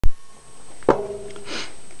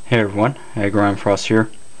Hey everyone, AggroAmpharos here.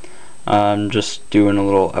 I'm just doing a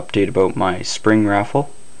little update about my spring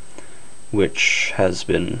raffle, which has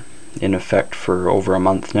been in effect for over a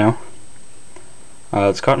month now.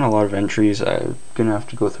 It's gotten a lot of entries. I'm gonna have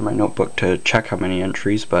to go through my notebook to check how many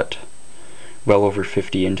entries, but well over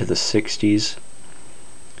 50 into the 60s.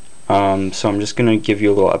 So I'm just gonna give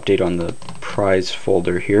you a little update on the prize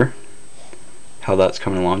folder here, how that's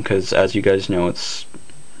coming along, because as you guys know,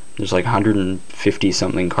 there's like 150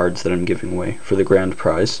 something cards that I'm giving away for the grand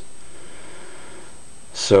prize.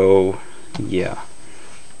 So yeah.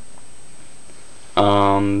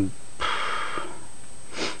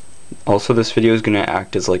 Also, this video is going to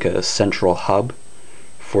act as like a central hub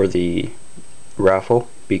for the raffle,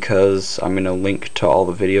 because I'm going to link to all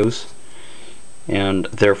the videos, and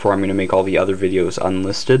therefore I'm going to make all the other videos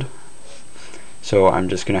unlisted. So I'm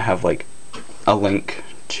just going to have like a link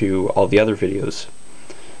to all the other videos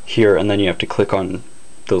here, and then you have to click on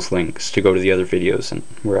those links to go to the other videos and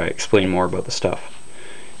where I explain more about the stuff.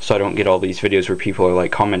 So I don't get all these videos where people are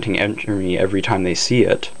like commenting enter me every time they see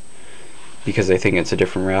it because they think it's a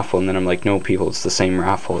different raffle, and then I'm like, no people, it's the same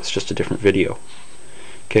raffle, it's just a different video.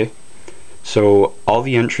 Okay, so all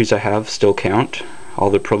the entries I have still count. All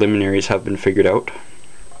the preliminaries have been figured out.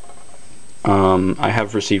 I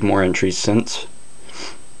have received more entries since,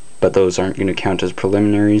 but those aren't going to count as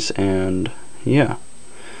preliminaries, and yeah.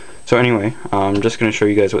 So anyway, I'm just going to show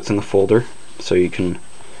you guys what's in the folder so you can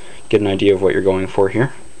get an idea of what you're going for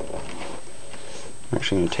here. I'm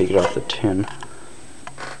actually going to take it off the tin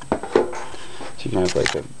so you can have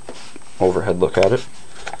like an overhead look at it.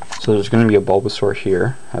 So there's going to be a Bulbasaur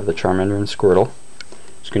here. I have the Charmander and Squirtle.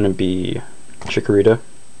 There's going to be Chikorita,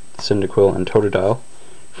 Cyndaquil, and Totodile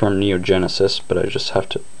from Neo Genesis, but I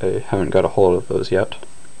haven't got a hold of those yet.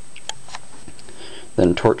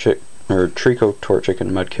 Then Trico, Torchic,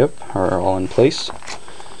 and Mudkip are all in place.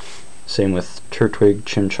 Same with Turtwig,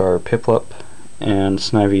 Chimchar, Piplup, and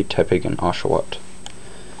Snivy, Tepig, and Oshawott.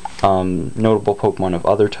 Notable Pokemon of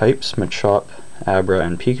other types: Machop, Abra,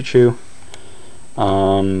 and Pikachu.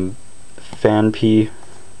 Phanpy.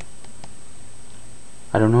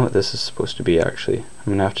 I don't know what this is supposed to be actually.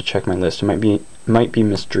 I'm gonna have to check my list. It might be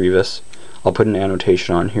Miss Drevis. I'll put an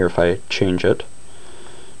annotation on here if I change it.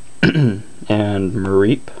 And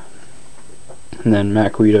Mareep. And then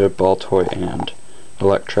Makuita, Baltoy, and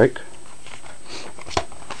Electric.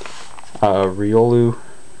 Riolu,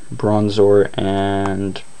 Bronzor,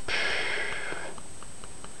 and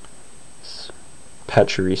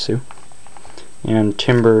Pachirisu. And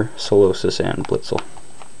Timber, Solosis, and Blitzel.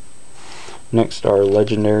 Next are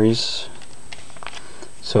legendaries.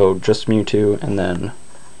 So just Mewtwo, and then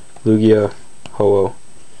Lugia, Ho-Oh,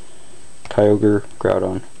 Kyogre,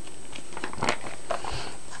 Groudon.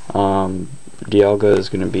 Dialga is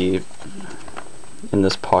going to be in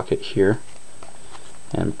this pocket here,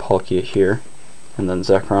 and Palkia here, and then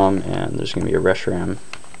Zekrom, and there's going to be a Reshiram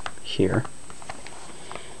here.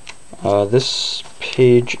 This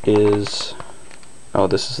page is,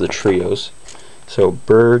 this is the trios. So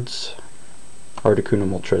Birds, Articuno,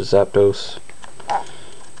 Moltres, Zapdos.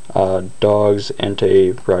 Dogs,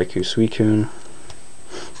 Entei, Raikou, Suicune.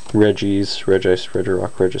 Regis, Regice,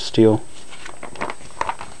 Regirock, Registeel.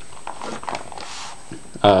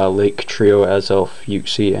 Lake Trio, Azelf,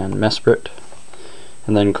 Uxie, and Mesprit.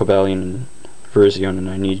 And then Cobalion and Verzion, and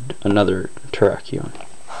I need another Terrakion.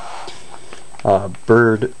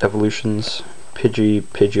 Bird evolutions: Pidgey,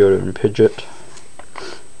 Pidgeotto, and Pidgeot.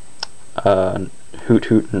 Hoot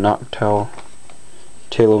Hoot and Noctowl.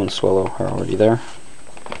 Tailo and Swellow are already there.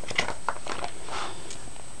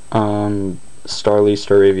 Starly,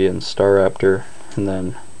 Staravia, and Staraptor, and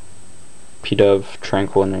then Pidove,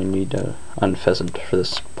 Tranquil, and I need a Unpheasant for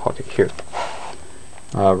this pocket here.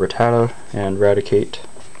 Rattata and Raticate.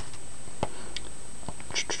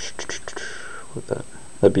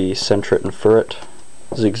 That'd be Sentret and Furret,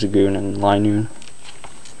 Zigzagoon and Linoon.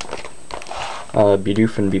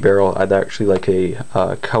 Bidoof and Bibarel. I'd actually like a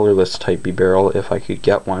colorless type Bibarel if I could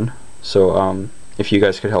get one. So if you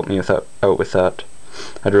guys could help me out with that,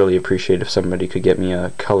 I'd really appreciate if somebody could get me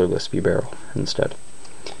a colorless Bibarel instead.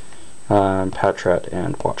 Patrat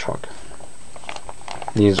and Watchhawk.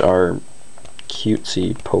 These are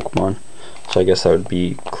cutesy Pokemon, so I guess that would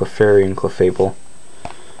be Clefairy and Clefable,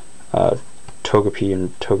 Togepi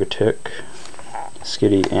and Togetic,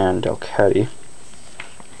 Skitty and Delcatty,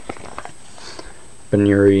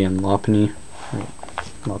 Banuri and Lopunny.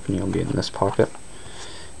 Lopunny will be in this pocket,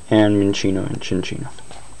 and Minccino and Chinchino.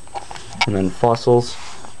 And then fossils.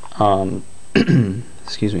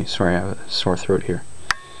 Excuse me, sorry, I have a sore throat here.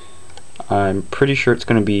 I'm pretty sure it's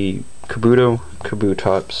going to be Kabuto,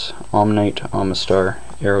 Kabutops, Omnite, Omastar,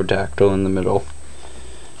 Aerodactyl in the middle,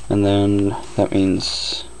 and then that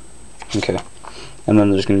means, okay, and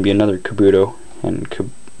then there's going to be another Kabuto and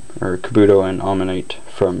Kabuto and Omnite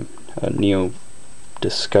from Neo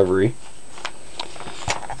Discovery,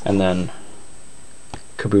 and then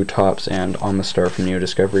Kabutops and Omastar from Neo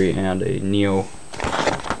Discovery, and a Neo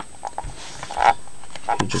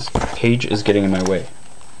page is getting in my way.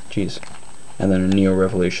 Jeez. And then a Neo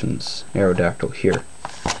Revelations Aerodactyl here.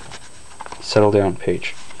 Settle down,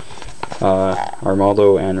 page.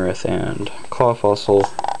 Armaldo, Anrith, and Claw Fossil,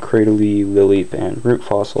 Cradily, Lileep, and Root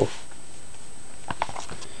Fossil.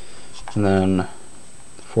 And then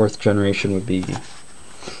fourth generation would be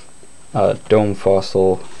Dome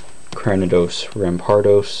Fossil, Cranidos,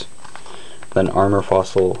 Rampardos, then Armor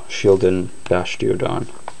Fossil, Shieldon, Bastiodon.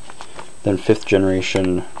 Then fifth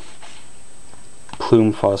generation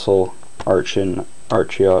Plume Fossil, Archon,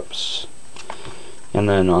 Archeops, and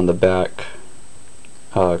then on the back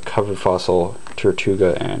Cover Fossil,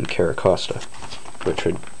 Tortuga, and Caracosta, which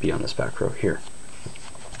would be on this back row here.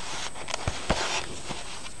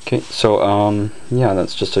 Okay, so yeah,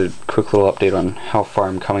 that's just a quick little update on how far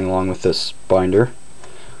I'm coming along with this binder.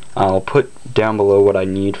 I'll put down below what I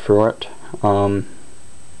need for it.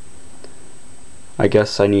 I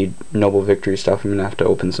guess I need Noble Victory stuff. I'm gonna have to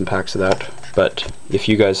open some packs of that, but if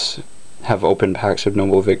you guys have opened packs of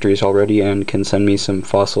Noble Victories already and can send me some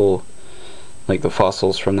fossil, like the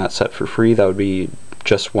fossils from that set for free, that would be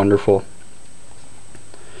just wonderful.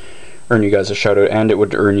 Earn you guys a shout out, and it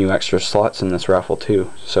would earn you extra slots in this raffle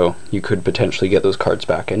too, so you could potentially get those cards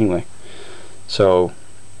back anyway. So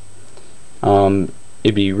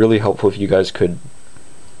it'd be really helpful if you guys could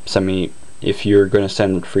send me, if you're going to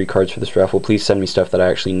send free cards for this raffle, please send me stuff that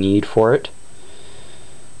I actually need for it,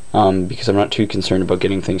 because I'm not too concerned about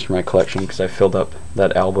getting things for my collection, because I filled up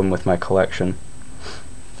that album with my collection.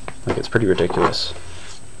 Like, it's pretty ridiculous.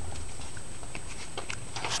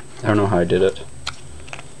 I don't know how I did it.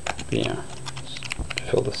 But yeah,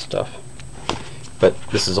 fill this stuff. But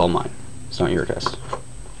this is all mine. It's not your guys.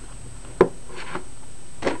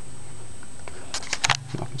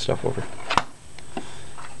 Knocking stuff over.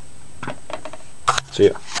 So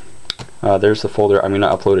yeah, there's the folder. I'm going to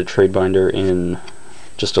upload a trade binder in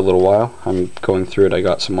just a little while. I'm going through it. I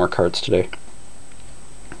got some more cards today.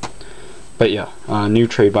 But yeah, new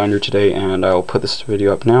trade binder today, and I'll put this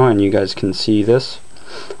video up now and you guys can see this.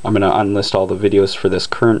 I'm going to unlist all the videos for this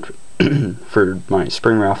current for my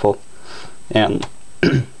spring raffle and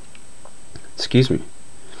excuse me,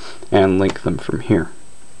 and link them from here.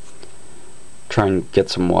 Try and get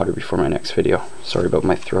some water before my next video. Sorry about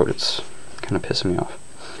my throat, it's kind of pissing me off.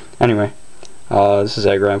 Anyway, this is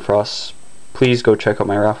AggroAmpharos. Please go check out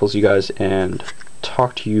my raffles, you guys, and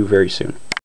talk to you very soon.